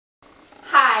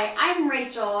Hi, I'm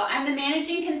Rachel. I'm the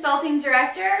Managing Consulting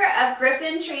Director of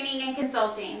Gryphon Training and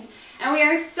Consulting, and we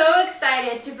are so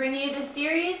excited to bring you the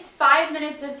series 5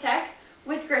 Minutes of Tech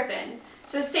with Gryphon.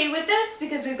 So stay with us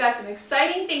because we've got some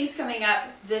exciting things coming up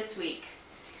this week.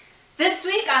 This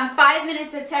week on 5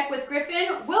 Minutes of Tech with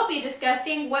Gryphon, we'll be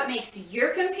discussing what makes your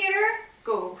computer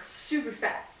go super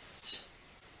fast.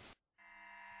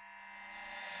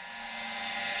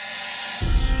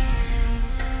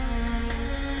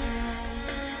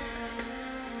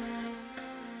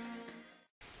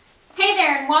 Hey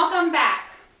there and welcome back.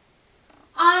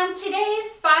 On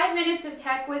today's 5 Minutes of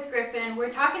Tech with Gryphon, we're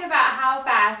talking about how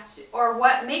fast or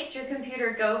what makes your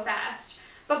computer go fast.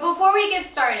 But before we get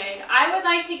started, I would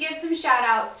like to give some shout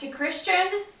outs to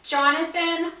Christian,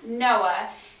 Jonathan, Noah,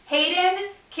 Hayden,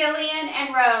 Killian,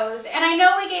 and Rose. And I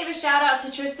know we gave a shout out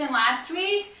to Tristan last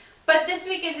week, but this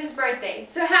week is his birthday.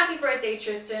 So happy birthday,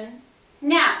 Tristan.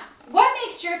 Now, what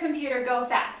makes your computer go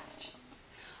fast?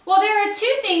 Well, there are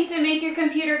two things that make your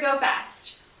computer go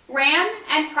fast: RAM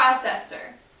and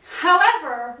processor.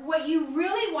 However, what you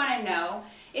really want to know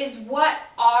is what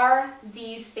are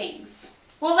these things?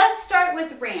 Well, let's start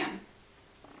with RAM.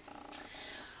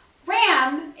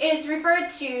 RAM is referred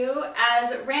to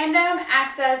as random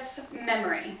access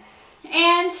memory.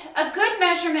 And a good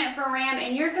measurement for RAM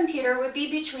in your computer would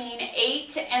be between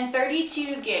 8 and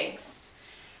 32 gigs.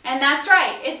 And that's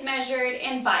right, it's measured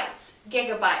in bytes,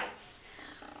 gigabytes.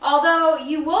 Although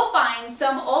you will find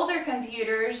some older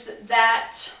computers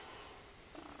that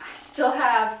still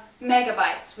have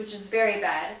megabytes, which is very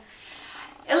bad.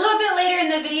 A little bit later in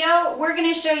the video, we're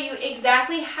going to show you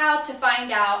exactly how to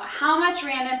find out how much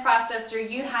RAM and processor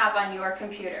you have on your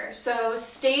computer. So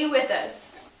stay with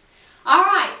us.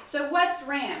 Alright, so what's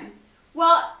RAM?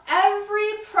 Well,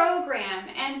 every program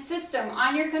and system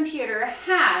on your computer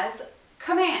has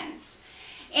commands.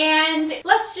 And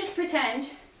let's just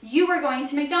pretend you were going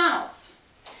to McDonald's.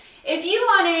 If you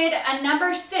wanted a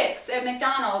number 6 at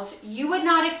McDonald's, you would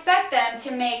not expect them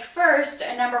to make first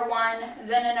a number 1,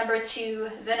 then a number 2,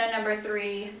 then a number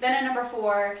 3, then a number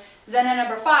 4, then a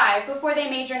number 5 before they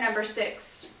made your number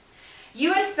 6. You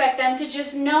would expect them to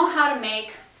just know how to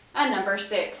make a number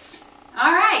 6.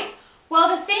 Alright, well,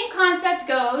 the same concept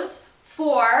goes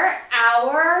for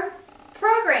our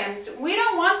programs. We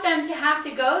don't want them to have to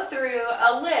go through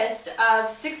a list of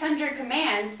 600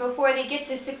 commands before they get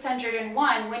to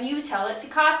 601 when you tell it to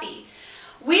copy.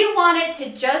 We want it to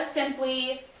just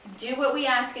simply do what we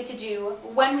ask it to do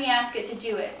when we ask it to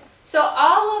do it. So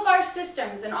all of our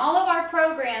systems and all of our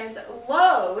programs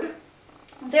load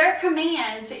their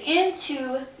commands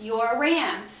into your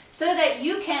RAM so that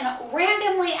you can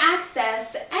randomly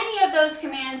access any of those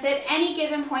commands at any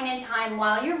given point in time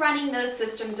while you're running those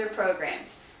systems or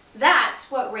programs. That's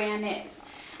what RAM is.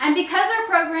 And because our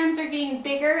programs are getting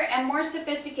bigger and more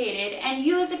sophisticated, and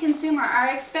you as a consumer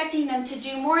are expecting them to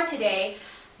do more today,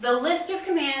 the list of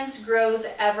commands grows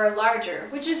ever larger,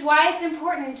 which is why it's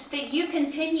important that you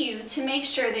continue to make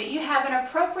sure that you have an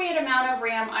appropriate amount of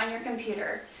RAM on your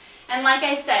computer. And like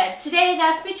I said, today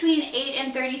that's between 8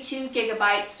 and 32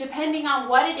 gigabytes, depending on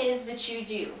what it is that you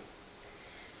do.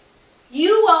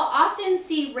 You will often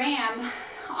see RAM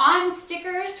on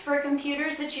stickers for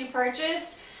computers that you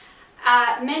purchase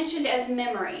mentioned as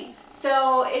memory.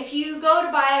 So if you go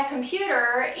to buy a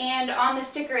computer and on the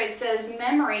sticker it says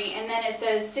memory and then it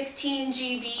says 16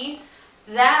 GB,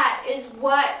 that is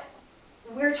what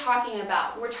we're talking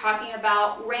about. We're talking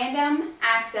about random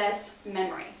access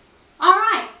memory.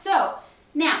 Alright, so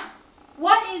now,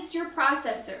 what is your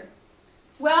processor?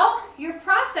 Well, your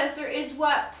processor is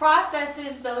what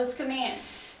processes those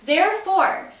commands.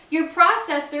 Therefore, your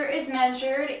processor is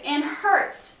measured in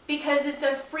hertz because it's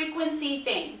a frequency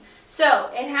thing. So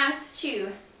it has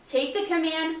to take the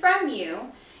command from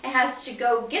you, it has to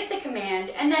go get the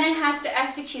command, and then it has to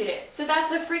execute it. So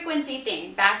that's a frequency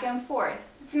thing, back and forth.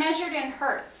 It's measured in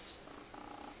hertz.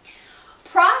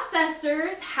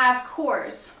 Processors have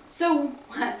cores. So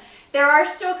there are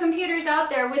still computers out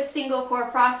there with single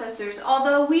core processors,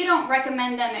 although we don't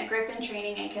recommend them at Gryphon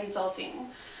Training and Consulting.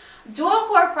 Dual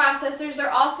core processors are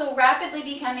also rapidly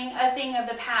becoming a thing of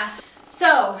the past.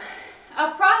 So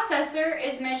a processor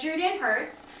is measured in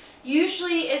hertz,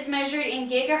 usually it's measured in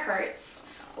gigahertz,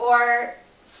 or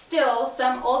still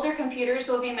some older computers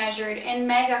will be measured in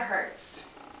megahertz.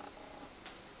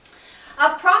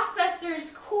 A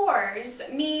processor's cores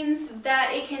means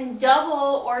that it can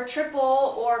double or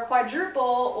triple or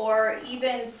quadruple or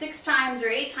even 6 times or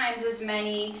 8 times as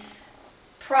many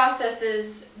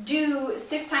processes, do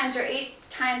 6 times or 8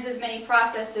 times as many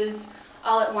processes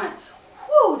all at once.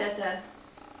 Whew,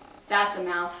 that's a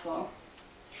mouthful.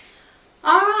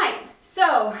 Alright,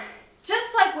 so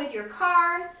just like like with your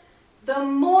car, the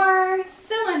more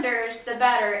cylinders, the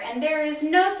better. And there is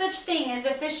no such thing as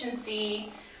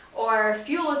efficiency or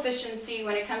fuel efficiency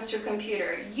when it comes to a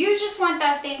computer. You just want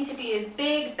that thing to be as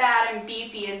big, bad, and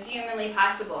beefy as humanly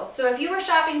possible. So if you were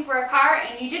shopping for a car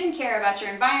and you didn't care about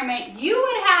your environment, you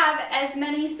would have as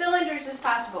many cylinders as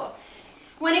possible.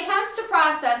 When it comes to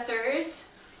processors,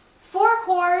 4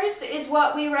 cores is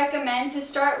what we recommend to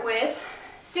start with.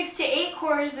 6 to 8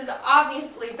 cores is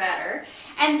obviously better,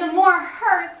 and the more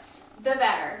hertz, the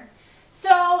better.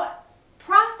 So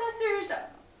processors,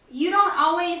 you don't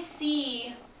always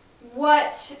see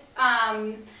what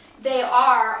they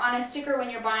are on a sticker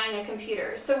when you're buying a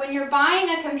computer. So when you're buying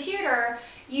a computer,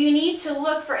 you need to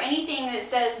look for anything that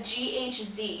says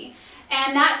GHz,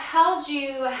 and that tells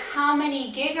you how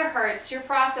many gigahertz your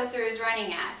processor is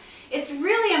running at. It's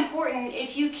really important,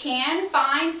 if you can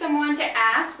find someone to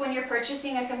ask when you're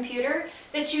purchasing a computer,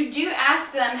 that you do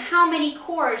ask them how many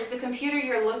cores the computer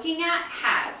you're looking at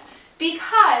has.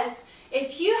 Because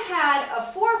if you had a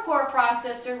 4-core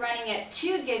processor running at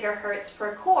 2 gigahertz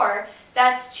per core,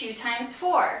 that's 2 times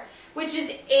 4, which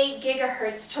is 8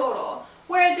 gigahertz total.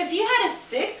 Whereas if you had a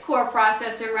 6-core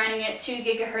processor running at 2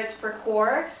 gigahertz per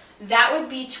core, that would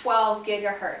be 12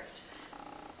 gigahertz.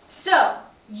 So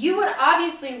you would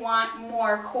obviously want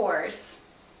more cores.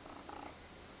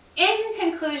 In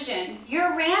conclusion,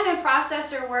 your RAM and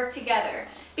processor work together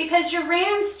because your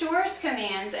RAM stores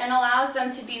commands and allows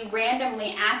them to be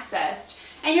randomly accessed,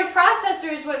 and your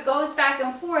processor is what goes back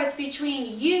and forth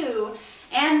between you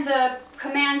and the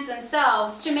commands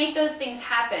themselves to make those things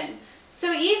happen.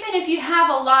 So even if you have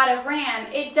a lot of RAM,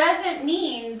 it doesn't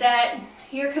mean that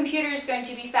your computer is going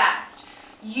to be fast.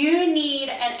 You need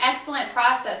an excellent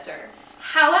processor.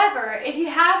 However, if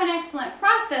you have an excellent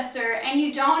processor and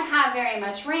you don't have very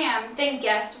much RAM, then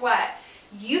guess what?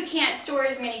 You can't store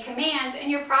as many commands and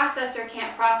your processor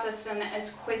can't process them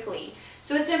as quickly.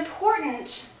 So it's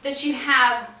important that you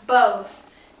have both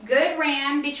good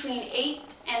RAM between 8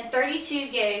 and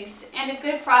 32 gigs and a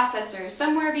good processor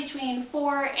somewhere between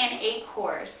 4 and 8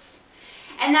 cores.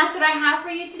 And that's what I have for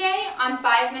you today on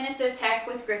 5 Minutes of Tech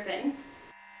with Gryphon.